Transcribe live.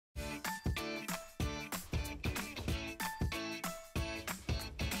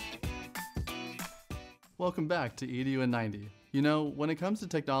Welcome back to EDU in 90. You know, when it comes to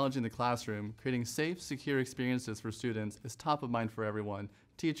technology in the classroom, creating safe, secure experiences for students is top of mind for everyone,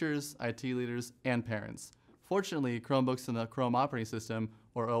 teachers, IT leaders, and parents. Fortunately, Chromebooks in the Chrome operating system,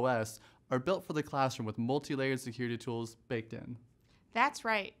 or OS, are built for the classroom with multi-layered security tools baked in. That's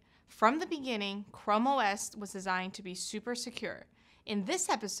right. From the beginning, Chrome OS was designed to be super secure. In this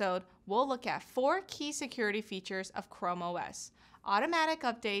episode, we'll look at 4 key security features of Chrome OS: automatic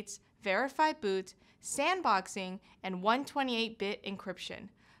updates, verified boot, sandboxing, and 128-bit encryption.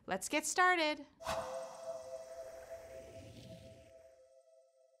 Let's get started.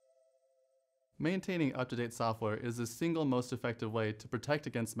 Maintaining up-to-date software is the single most effective way to protect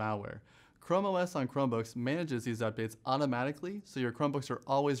against malware. Chrome OS on Chromebooks manages these updates automatically, so your Chromebooks are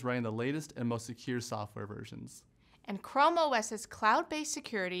always running the latest and most secure software versions. And Chrome OS's cloud-based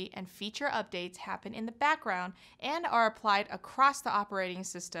security and feature updates happen in the background and are applied across the operating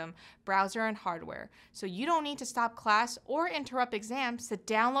system, browser, and hardware, so you don't need to stop class or interrupt exams to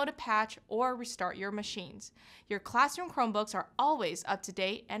download a patch or restart your machines. Your classroom Chromebooks are always up to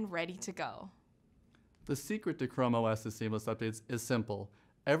date and ready to go. The secret to Chrome OS's seamless updates is simple.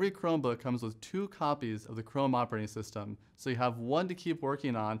 Every Chromebook comes with 2 copies of the Chrome operating system, so you have one to keep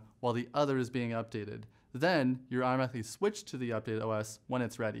working on while the other is being updated. Then, you're automatically switched to the updated OS when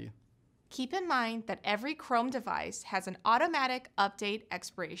it's ready. Keep in mind that every Chrome device has an automatic update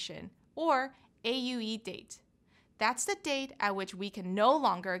expiration, or AUE date. That's the date at which we can no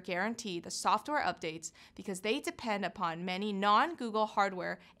longer guarantee the software updates because they depend upon many non-Google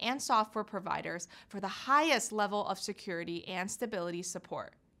hardware and software providers for the highest level of security and stability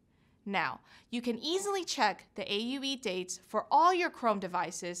support. Now, you can easily check the AUE dates for all your Chrome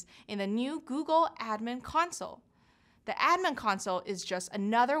devices in the new Google Admin Console. The Admin Console is just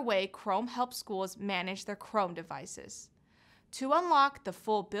another way Chrome helps schools manage their Chrome devices. To unlock the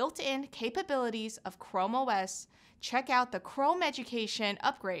full built-in capabilities of Chrome OS, check out the Chrome Education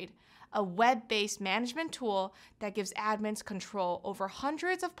Upgrade, a web-based management tool that gives admins control over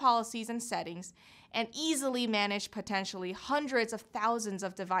hundreds of policies and settings and easily manage potentially hundreds of thousands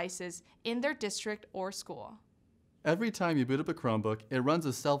of devices in their district or school. Every time you boot up a Chromebook, it runs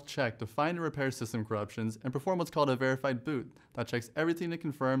a self-check to find and repair system corruptions and perform what's called a verified boot that checks everything to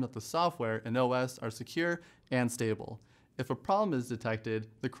confirm that the software and OS are secure and stable. If a problem is detected,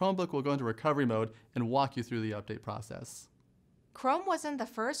 the Chromebook will go into recovery mode and walk you through the update process. Chrome wasn't the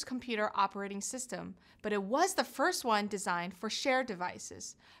first computer operating system, but it was the first one designed for shared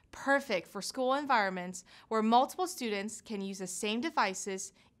devices, perfect for school environments where multiple students can use the same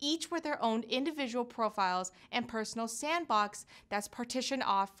devices, each with their own individual profiles and personal sandbox that's partitioned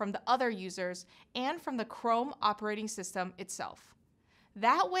off from the other users and from the Chrome operating system itself.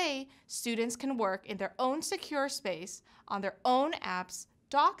 That way, students can work in their own secure space, on their own apps,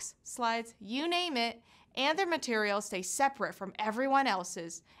 docs, slides, you name it, and their materials stay separate from everyone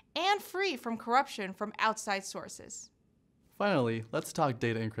else's and free from corruption from outside sources. Finally, let's talk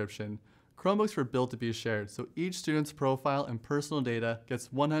data encryption. Chromebooks were built to be shared, so each student's profile and personal data gets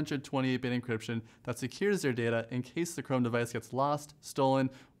 128-bit encryption that secures their data in case the Chrome device gets lost, stolen,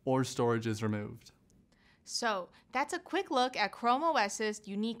 or storage is removed. So, that's a quick look at Chrome OS's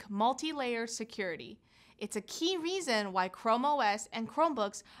unique multi-layer security. It's a key reason why Chrome OS and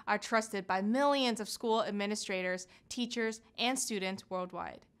Chromebooks are trusted by millions of school administrators, teachers, and students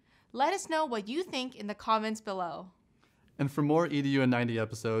worldwide. Let us know what you think in the comments below. And for more EDU in 90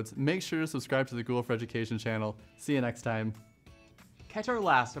 episodes, make sure to subscribe to the Google for Education channel. See you next time. Catch our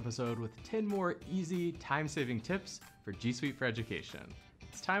last episode with 10 more easy, time-saving tips for G Suite for Education.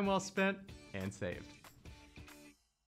 It's time well spent and saved.